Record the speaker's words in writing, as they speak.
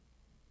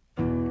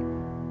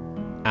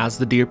As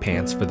the deer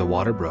pants for the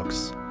water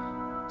brooks,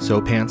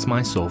 so pants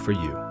my soul for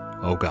you,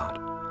 O God.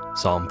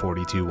 Psalm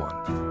 42:1.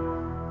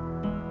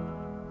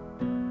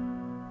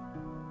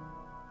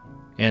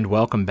 And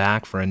welcome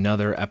back for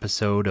another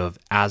episode of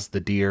As the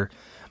Deer.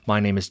 My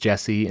name is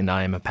Jesse, and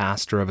I am a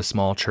pastor of a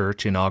small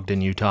church in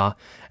Ogden, Utah.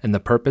 And the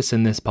purpose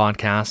in this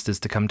podcast is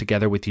to come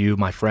together with you,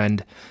 my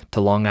friend, to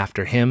long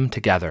after Him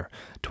together,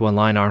 to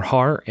align our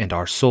heart and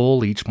our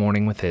soul each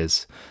morning with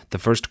His. The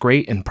first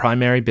great and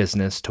primary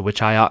business to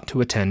which I ought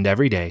to attend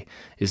every day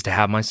is to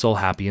have my soul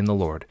happy in the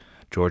Lord.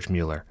 George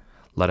Mueller.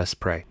 Let us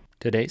pray.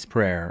 Today's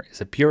prayer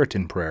is a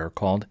Puritan prayer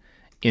called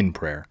In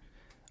Prayer.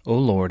 O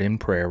Lord, in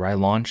prayer I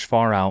launch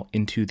far out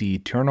into the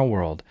eternal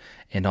world,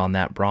 and on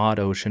that broad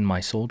ocean my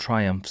soul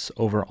triumphs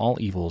over all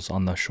evils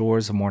on the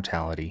shores of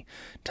mortality.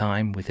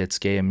 Time, with its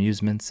gay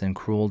amusements and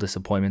cruel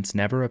disappointments,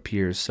 never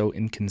appears so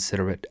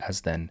inconsiderate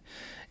as then.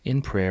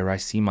 In prayer I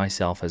see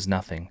myself as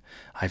nothing.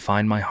 I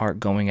find my heart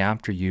going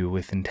after you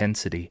with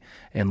intensity,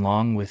 and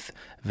long with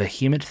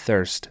vehement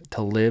thirst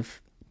to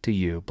live to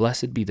you.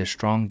 Blessed be the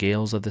strong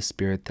gales of the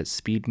Spirit that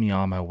speed me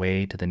on my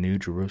way to the New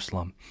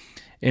Jerusalem.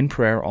 In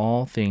prayer,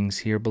 all things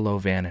here below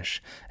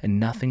vanish, and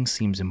nothing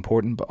seems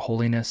important but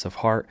holiness of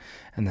heart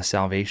and the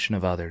salvation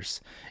of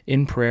others.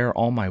 In prayer,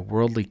 all my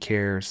worldly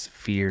cares,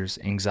 fears,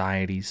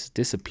 anxieties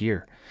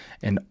disappear,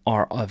 and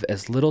are of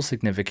as little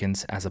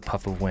significance as a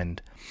puff of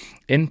wind.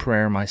 In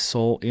prayer, my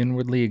soul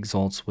inwardly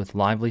exults with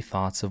lively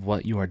thoughts of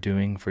what you are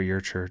doing for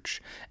your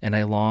church, and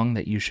I long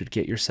that you should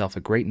get yourself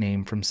a great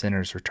name from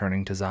sinners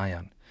returning to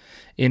Zion.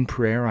 In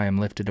prayer I am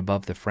lifted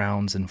above the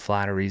frowns and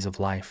flatteries of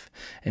life,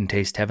 and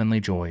taste heavenly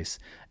joys.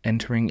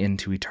 Entering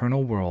into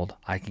eternal world,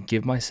 I can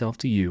give myself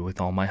to you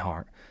with all my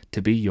heart,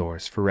 to be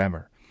yours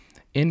forever.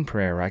 In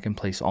prayer I can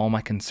place all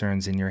my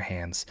concerns in your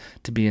hands,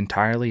 to be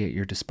entirely at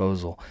your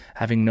disposal,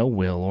 having no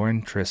will or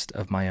interest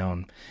of my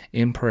own.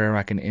 In prayer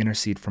I can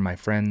intercede for my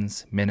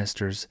friends,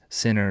 ministers,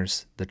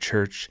 sinners, the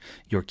church,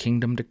 your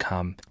kingdom to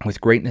come,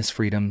 with greatness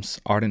freedoms,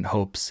 ardent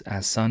hopes,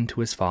 as son to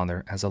his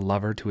father, as a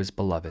lover to his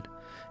beloved.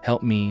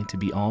 Help me to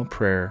be all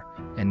prayer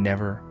and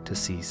never to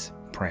cease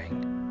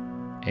praying.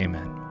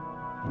 Amen.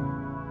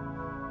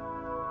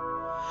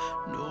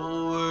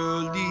 No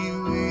worldly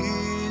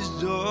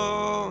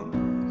wisdom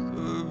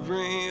could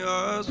bring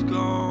us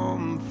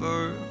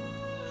comfort.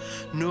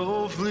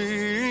 No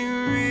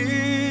fleeting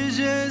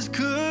riches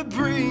could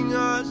bring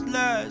us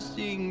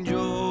lasting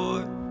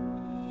joy.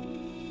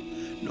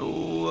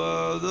 No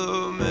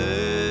other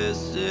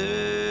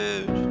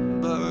message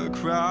but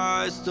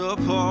Christ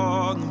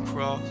upon the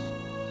cross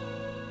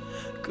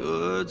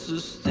could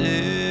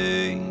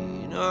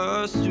sustain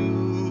us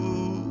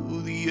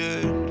to the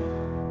end.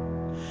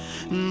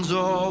 And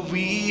all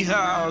we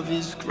have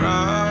is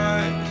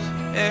Christ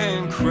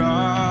and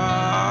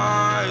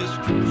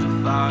Christ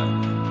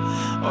crucified.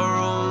 Our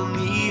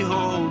only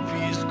hope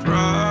is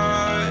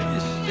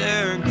Christ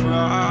and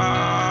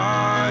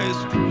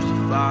Christ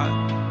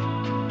crucified.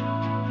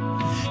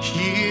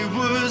 He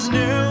was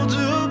nailed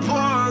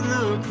upon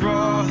the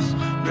cross,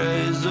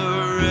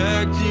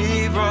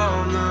 resurrected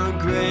from the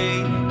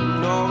grave.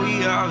 And all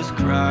we have is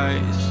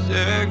Christ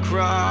and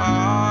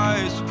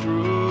Christ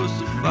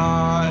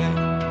crucified.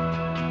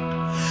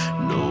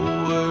 No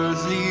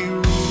earthly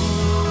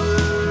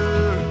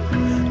ruler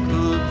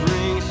could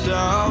bring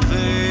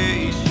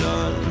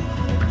salvation.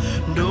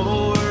 No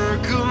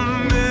work of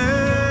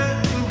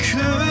man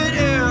could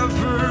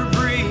ever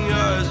bring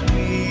us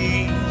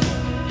peace.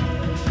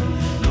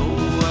 No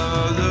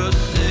other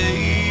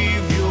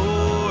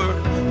Savior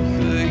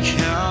could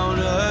count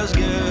us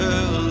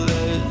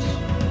guiltless,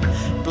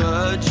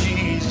 but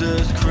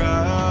Jesus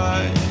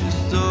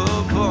Christ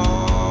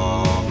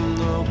upon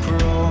the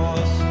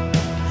cross.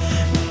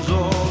 And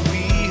all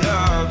we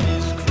have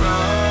is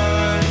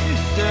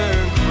Christ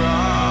and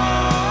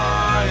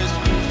Christ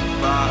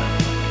crucified.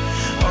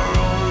 Our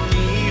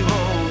only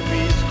hope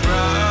is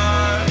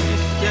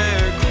Christ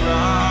and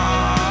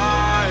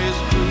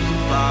Christ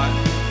crucified.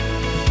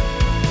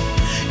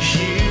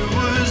 He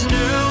was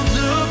nailed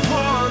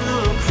upon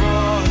the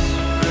cross,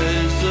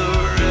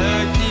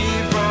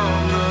 resurrected from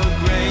the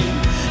grave.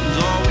 And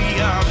all we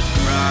have is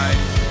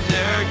Christ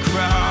and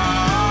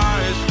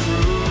Christ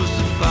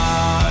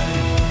crucified.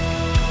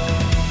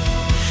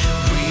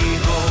 We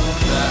hold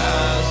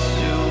fast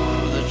to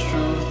the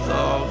truth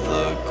of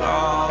the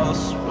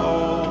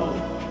gospel,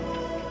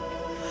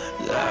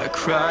 that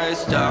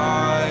Christ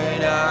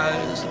died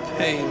as a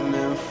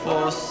payment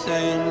for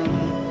sin,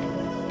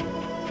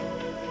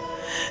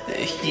 that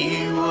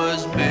He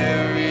was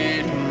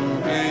buried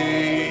and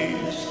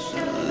raised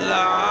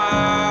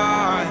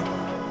alive.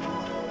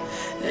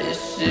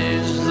 This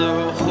is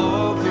the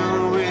hope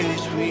in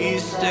which we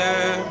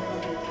stand.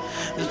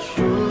 The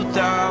truth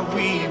that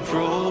we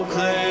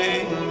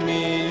proclaim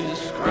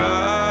is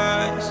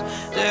Christ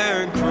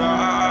and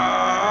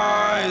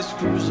Christ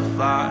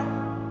crucified.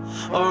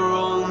 Our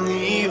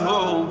only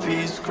hope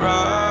is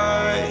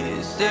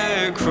Christ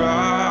and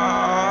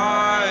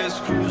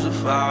Christ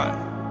crucified.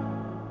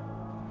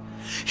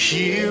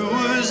 He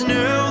was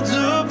nailed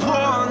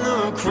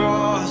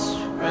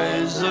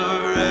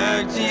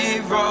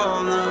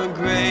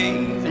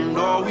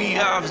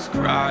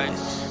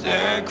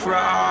their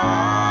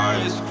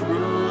Christ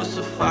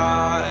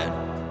crucified.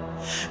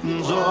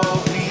 And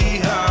all we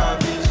have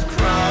is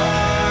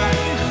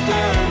Christ,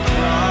 their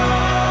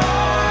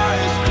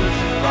Christ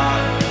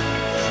crucified.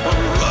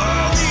 Our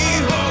only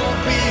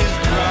hope is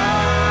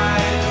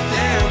Christ,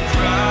 their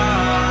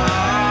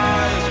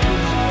Christ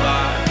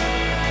crucified.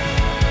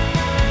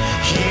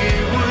 He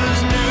was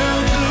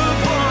nailed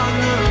upon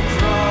the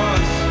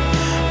cross,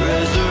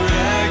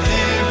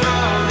 resurrected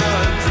from the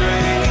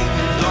grave,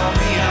 and all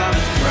we have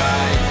is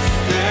Christ,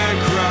 their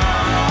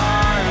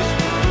Christ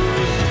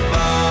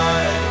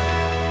crucified.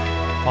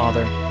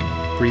 Father,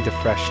 breathe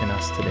afresh in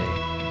us today.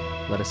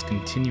 Let us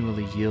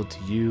continually yield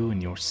to you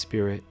and your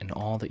Spirit in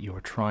all that you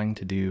are trying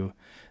to do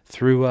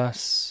through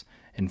us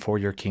and for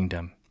your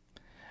kingdom.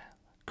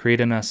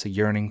 Create in us a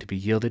yearning to be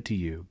yielded to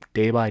you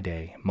day by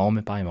day,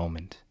 moment by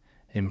moment,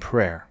 in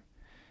prayer.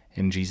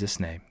 In Jesus'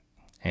 name,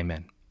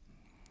 amen.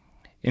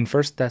 In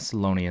 1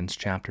 Thessalonians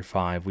chapter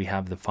 5, we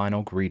have the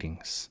final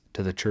greetings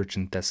to the church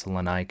in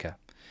Thessalonica.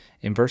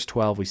 In verse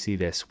 12, we see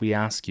this: "We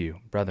ask you,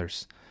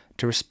 brothers,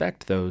 to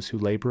respect those who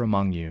labor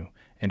among you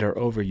and are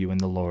over you in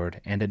the Lord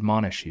and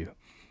admonish you,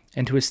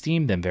 and to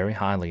esteem them very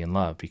highly in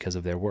love because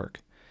of their work.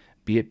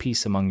 Be at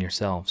peace among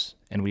yourselves,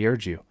 and we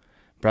urge you,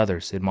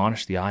 brothers,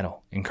 admonish the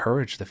idle,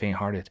 encourage the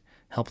faint-hearted,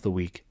 help the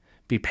weak,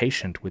 be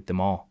patient with them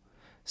all.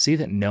 See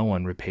that no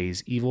one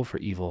repays evil for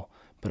evil,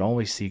 but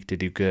always seek to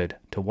do good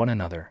to one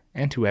another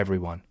and to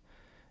everyone.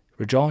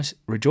 Rejoice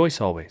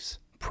always,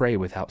 pray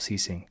without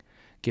ceasing,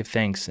 give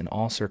thanks in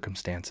all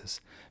circumstances,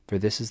 for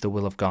this is the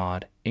will of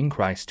God in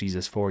Christ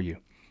Jesus for you.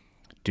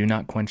 Do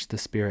not quench the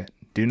Spirit,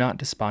 do not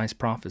despise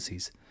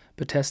prophecies,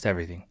 but test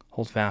everything,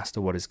 hold fast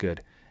to what is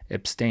good,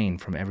 abstain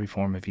from every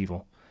form of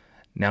evil.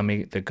 Now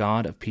may the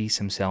God of peace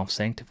himself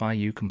sanctify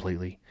you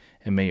completely,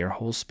 and may your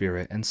whole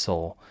spirit and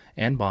soul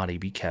and body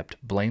be kept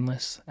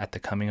blameless at the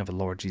coming of the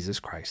Lord Jesus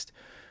Christ.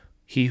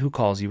 He who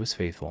calls you is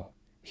faithful.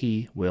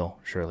 He will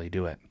surely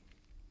do it."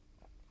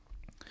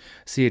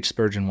 C.H.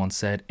 Spurgeon once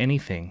said,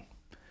 "Anything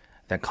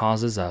that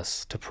causes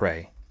us to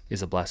pray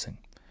is a blessing."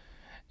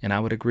 And I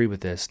would agree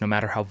with this. No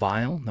matter how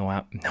vile,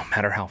 no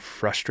matter how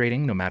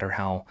frustrating, no matter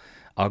how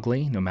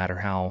ugly, no matter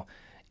how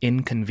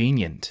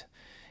inconvenient,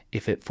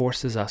 if it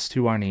forces us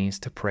to our knees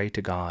to pray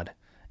to God,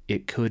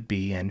 it could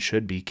be and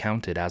should be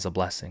counted as a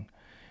blessing.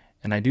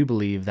 And I do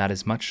believe that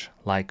is much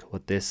like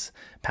what this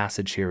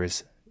passage here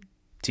is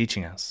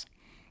teaching us,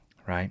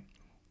 right?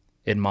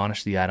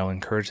 Admonish the idle,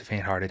 encourage the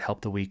faint-hearted,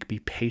 help the weak, be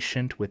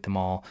patient with them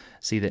all,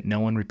 see that no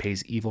one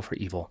repays evil for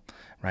evil,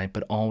 right?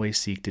 But always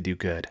seek to do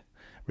good.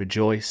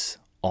 Rejoice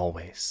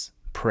always.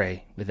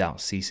 Pray without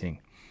ceasing.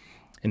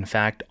 In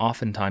fact,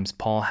 oftentimes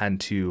Paul had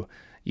to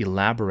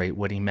elaborate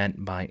what he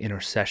meant by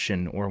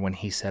intercession, or when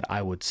he said,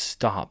 "I would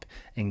stop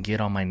and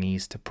get on my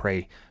knees to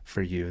pray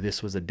for you."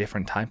 This was a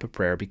different type of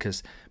prayer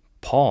because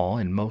Paul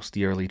and most of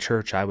the early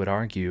church, I would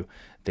argue,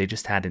 they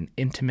just had an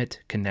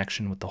intimate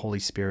connection with the Holy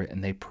Spirit,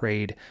 and they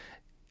prayed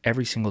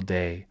every single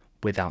day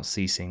without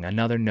ceasing.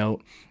 Another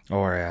note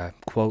or a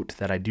quote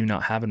that I do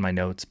not have in my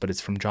notes, but it's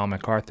from John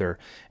MacArthur,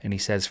 and he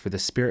says, "For the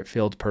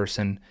Spirit-filled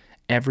person,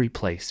 every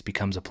place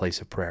becomes a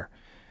place of prayer."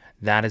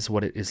 That is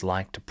what it is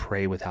like to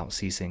pray without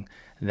ceasing.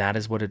 That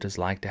is what it is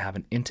like to have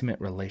an intimate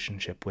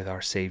relationship with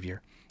our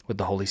Savior, with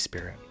the Holy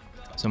Spirit.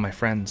 So my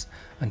friends,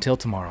 until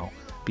tomorrow,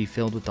 be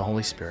filled with the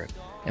Holy Spirit,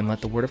 and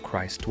let the word of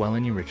Christ dwell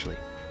in you richly,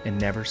 and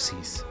never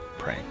cease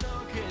praying.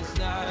 It's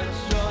not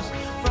just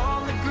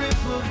from the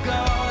grip of God.